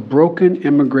what is a broken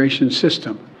immigration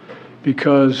system,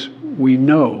 because we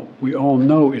all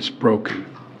know it's broken.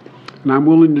 And I'm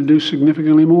willing to do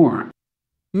significantly more.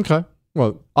 Okay.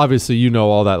 Well, obviously, you know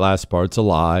all that last part's a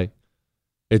lie.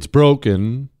 It's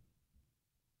broken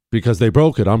because they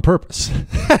broke it on purpose.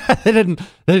 They didn't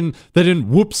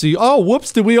whoopsie. Oh,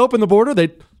 whoops, did we open the border? They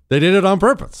did it on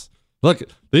purpose. Look,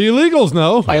 the illegals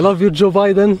know. I love you, Joe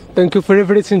Biden. Thank you for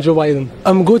everything, Joe Biden.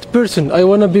 I'm a good person. I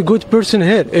want to be a good person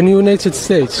here in the United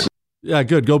States. Yeah,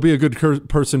 good. Go be a good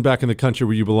person back in the country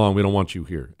where you belong. We don't want you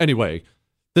here. Anyway,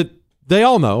 they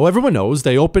all know, everyone knows,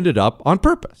 they opened it up on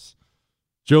purpose.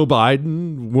 Joe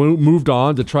Biden moved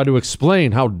on to try to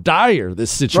explain how dire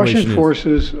this situation is. Russian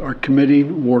forces are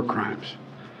committing war crimes.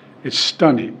 It's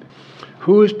stunning.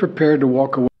 Who is prepared to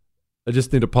walk away? I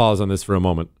just need to pause on this for a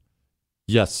moment.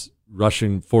 Yes,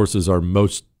 Russian forces are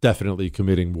most definitely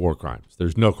committing war crimes.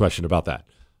 There's no question about that.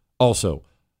 Also,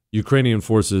 Ukrainian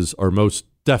forces are most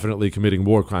definitely committing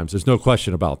war crimes. There's no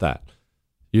question about that.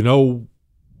 You know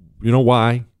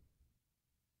why?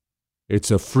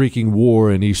 It's a freaking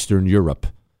war in Eastern Europe.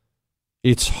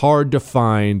 It's hard to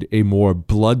find a more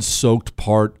blood-soaked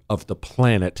part of the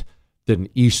planet than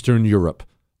Eastern Europe.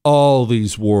 All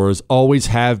these wars always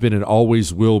have been and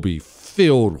always will be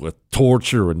filled with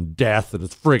torture and death, and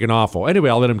it's freaking awful. Anyway,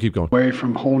 I'll let him keep going. Away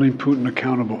from holding Putin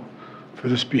accountable for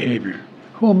this behavior.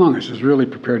 Who among us is really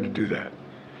prepared to do that?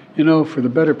 You know, for the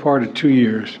better part of 2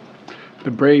 years,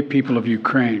 the brave people of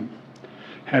Ukraine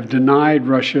have denied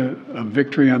Russia a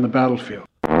victory on the battlefield.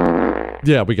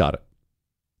 Yeah, we got it.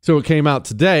 So it came out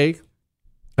today,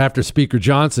 after Speaker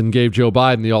Johnson gave Joe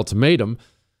Biden the ultimatum,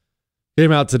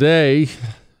 came out today,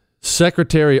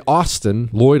 Secretary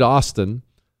Lloyd Austin,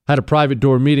 had a private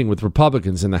door meeting with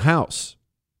Republicans in the House.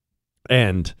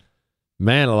 And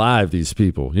man alive, these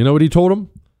people. You know what he told them?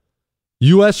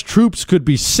 U.S. troops could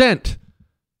be sent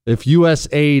if U.S.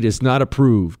 aid is not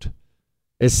approved.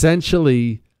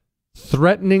 Essentially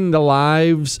threatening the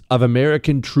lives of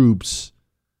American troops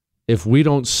if we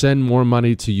don't send more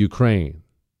money to Ukraine.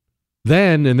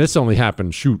 Then, and this only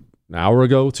happened, an hour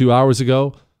ago, 2 hours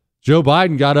ago, Joe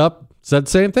Biden got up, said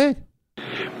the same thing.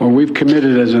 Well, we've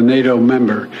committed as a NATO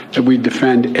member that we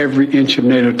defend every inch of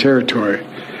NATO territory.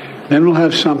 Then we'll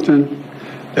have something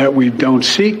that we don't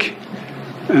seek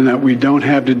and that we don't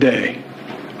have today.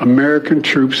 American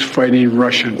troops fighting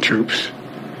Russian troops.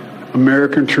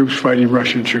 American troops fighting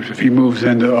Russian troops if he moves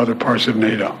into other parts of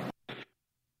NATO.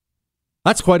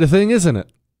 That's quite a thing, isn't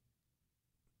it?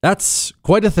 That's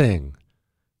quite a thing.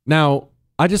 Now,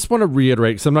 I just want to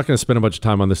reiterate, because I'm not going to spend a bunch of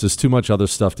time on this. There's too much other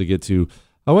stuff to get to.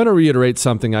 I want to reiterate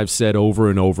something I've said over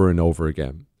and over and over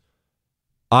again.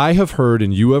 I have heard,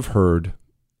 and you have heard,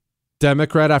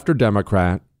 Democrat after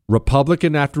Democrat,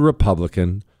 Republican after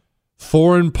Republican,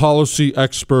 foreign policy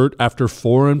expert after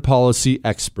foreign policy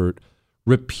expert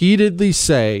repeatedly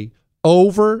say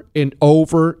over and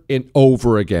over and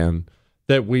over again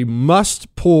that we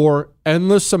must pour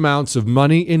endless amounts of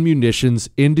money and munitions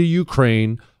into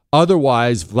Ukraine.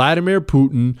 Otherwise, Vladimir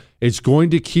Putin is going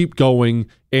to keep going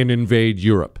and invade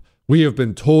Europe. We have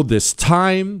been told this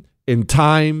time and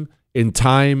time and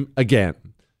time again.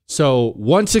 So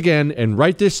once again, and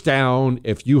write this down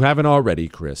if you haven't already,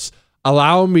 Chris,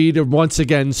 allow me to once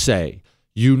again say,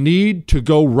 you need to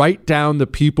go write down the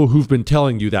people who've been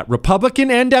telling you that,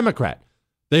 Republican and Democrat.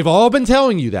 They've all been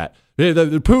telling you that.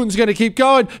 Putin's going to keep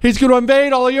going. He's going to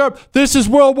invade all of Europe. This is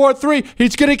World War III.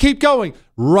 He's going to keep going.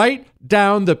 Write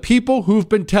down the people who've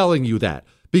been telling you that.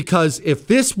 Because if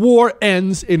this war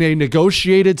ends in a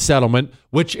negotiated settlement,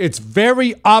 which it's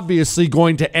very obviously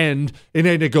going to end in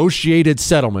a negotiated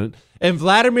settlement, and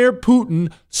Vladimir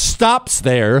Putin stops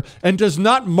there and does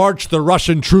not march the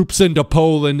Russian troops into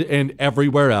Poland and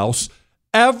everywhere else,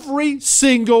 every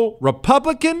single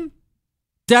Republican,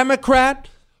 Democrat,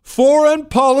 foreign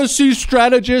policy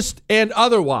strategist, and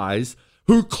otherwise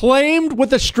who claimed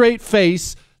with a straight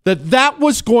face that that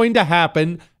was going to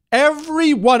happen,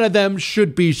 every one of them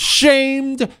should be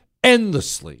shamed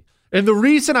endlessly. And the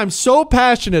reason I'm so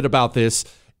passionate about this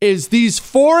is these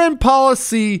foreign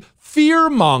policy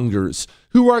fearmongers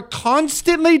who are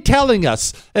constantly telling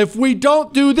us if we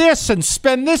don't do this and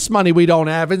spend this money we don't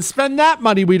have and spend that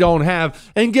money we don't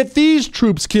have and get these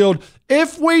troops killed,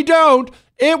 if we don't,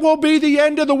 it will be the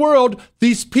end of the world.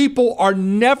 These people are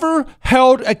never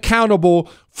held accountable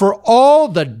for all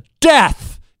the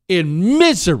death and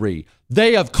misery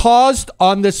they have caused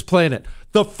on this planet.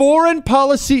 The foreign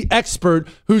policy expert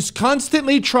who's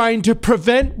constantly trying to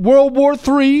prevent World War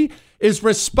III is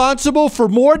responsible for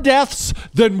more deaths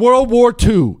than World War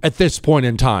II at this point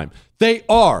in time. They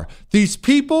are. These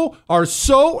people are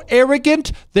so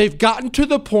arrogant, they've gotten to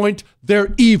the point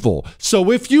they're evil.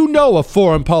 So if you know a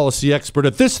foreign policy expert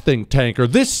at this think tank or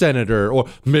this senator, or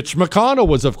Mitch McConnell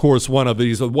was, of course, one of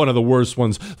the worst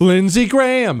ones. Lindsey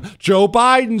Graham, Joe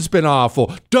Biden's been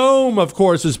awful. Dome, of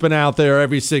course, has been out there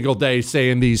every single day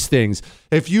saying these things.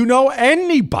 If you know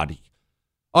anybody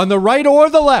on the right or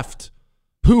the left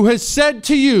who has said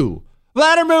to you,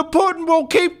 Vladimir Putin will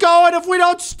keep going if we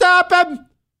don't stop him,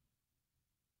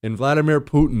 and Vladimir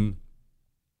Putin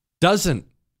doesn't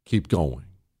keep going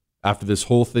after this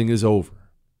whole thing is over,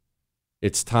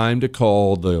 it's time to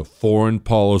call the foreign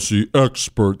policy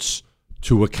experts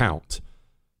to account,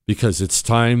 because it's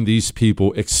time these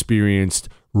people experienced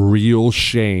real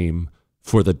shame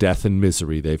for the death and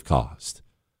misery they've caused.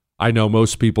 I know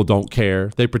most people don't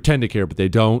care. They pretend to care, but they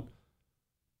don't.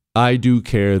 I do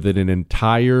care that an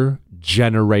entire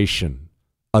generation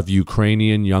of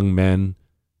Ukrainian young men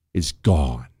is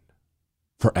gone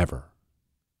forever.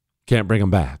 Can't bring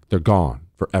them back. They're gone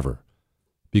forever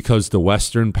because the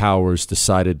Western powers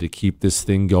decided to keep this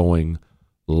thing going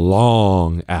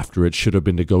long after it should have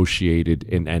been negotiated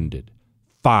and ended.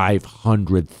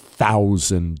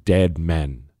 500,000 dead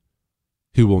men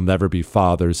who will never be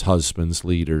fathers, husbands,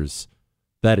 leaders.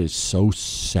 That is so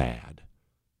sad.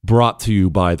 Brought to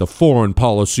you by the foreign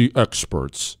policy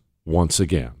experts once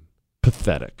again.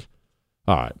 Pathetic.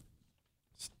 All right.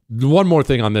 One more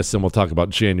thing on this, and we'll talk about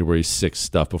January 6th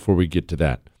stuff before we get to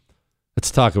that. Let's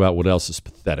talk about what else is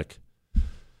pathetic.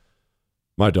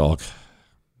 My dog.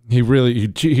 He really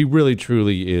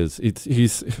truly is.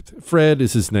 He's Fred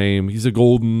is his name. He's a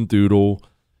golden doodle.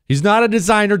 He's not a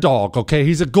designer dog, okay?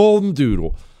 He's a golden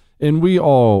doodle. And we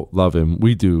all love him.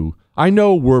 We do. I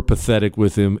know we're pathetic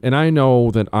with him, and I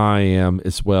know that I am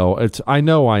as well. I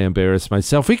know I embarrass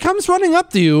myself. He comes running up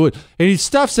to you, and he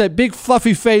stuffs that big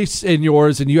fluffy face in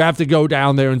yours, and you have to go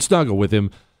down there and snuggle with him.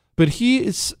 But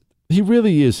he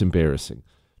really is embarrassing.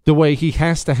 The way he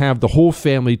has to have the whole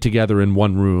family together in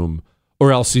one room,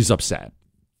 or else he's upset.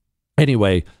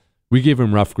 Anyway, we give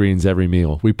him rough greens every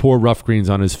meal. We pour rough greens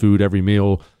on his food every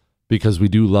meal because we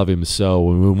do love him so,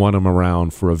 and we want him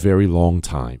around for a very long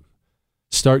time.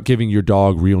 Start giving your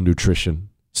dog real nutrition.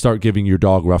 Start giving your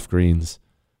dog rough greens.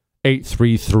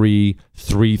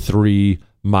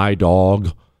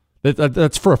 833-33-MY-DOG.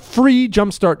 That's for a free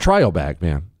Jumpstart trial bag,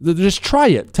 man. Just try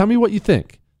it. Tell me what you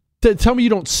think. Tell me you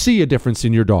don't see a difference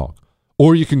in your dog.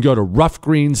 Or you can go to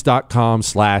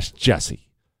roughgreens.com/Jesse.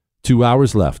 2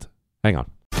 hours left. Hang on.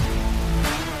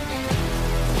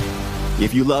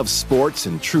 If you love sports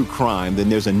and true crime, then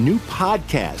there's a new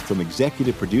podcast from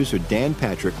executive producer Dan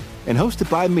Patrick and hosted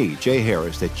by me, Jay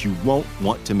Harris, that you won't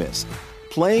want to miss.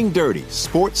 Playing Dirty: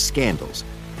 Sports Scandals.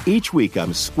 Each week,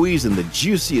 I'm squeezing the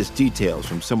juiciest details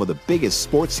from some of the biggest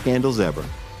sports scandals ever.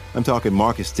 I'm talking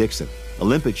Marcus Dixon,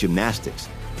 Olympic gymnastics,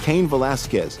 Cain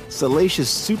Velasquez,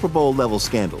 salacious Super Bowl-level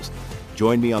scandals.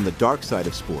 Join me on the dark side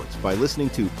of sports by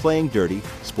listening to Playing Dirty: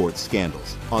 Sports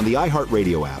Scandals on the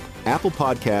iHeartRadio app, Apple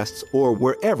Podcasts, or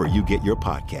wherever you get your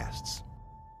podcasts.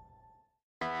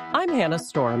 I'm Hannah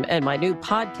Storm, and my new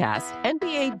podcast,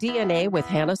 NBA DNA with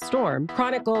Hannah Storm,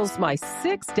 chronicles my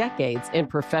 6 decades in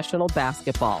professional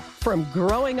basketball. From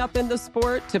growing up in the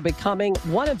sport to becoming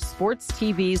one of sports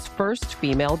TV's first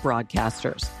female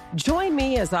broadcasters. Join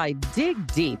me as I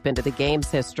dig deep into the game's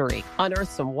history,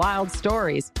 unearth some wild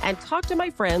stories, and talk to my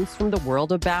friends from the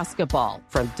world of basketball,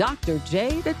 from Dr.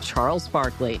 J to Charles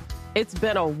Barkley. It's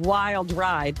been a wild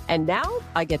ride, and now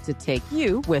I get to take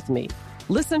you with me.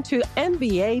 Listen to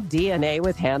NBA DNA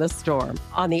with Hannah Storm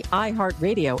on the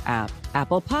iHeartRadio app,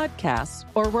 Apple Podcasts,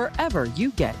 or wherever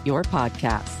you get your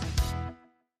podcasts.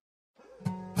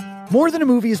 More Than a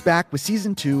Movie is back with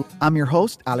Season 2. I'm your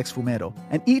host, Alex Fumero,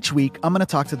 and each week I'm going to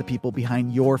talk to the people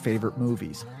behind your favorite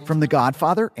movies. From The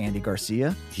Godfather, Andy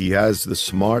Garcia. He has the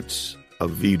smarts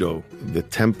of Vito, the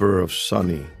temper of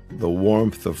Sonny, the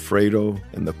warmth of Fredo,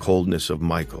 and the coldness of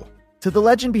Michael. To the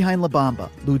legend behind La Bamba,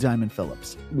 Lou Diamond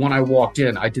Phillips. When I walked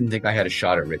in, I didn't think I had a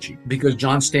shot at Richie because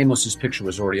John Stamos' picture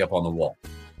was already up on the wall.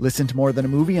 Listen to More Than a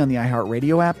Movie on the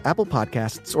iHeartRadio app, Apple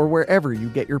Podcasts, or wherever you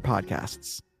get your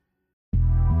podcasts.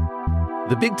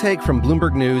 The Big Take from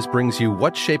Bloomberg News brings you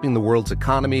what's shaping the world's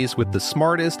economies with the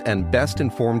smartest and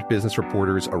best-informed business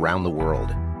reporters around the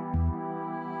world.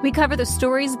 We cover the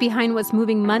stories behind what's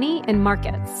moving money and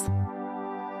markets,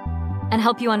 and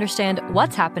help you understand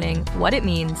what's happening, what it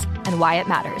means, and why it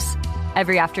matters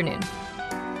every afternoon.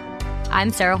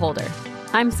 I'm Sarah Holder.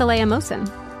 I'm Saleha Mohsin.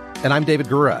 And I'm David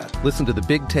Gura. Listen to The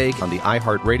Big Take on the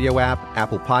iHeartRadio app,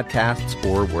 Apple Podcasts,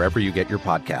 or wherever you get your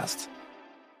podcasts.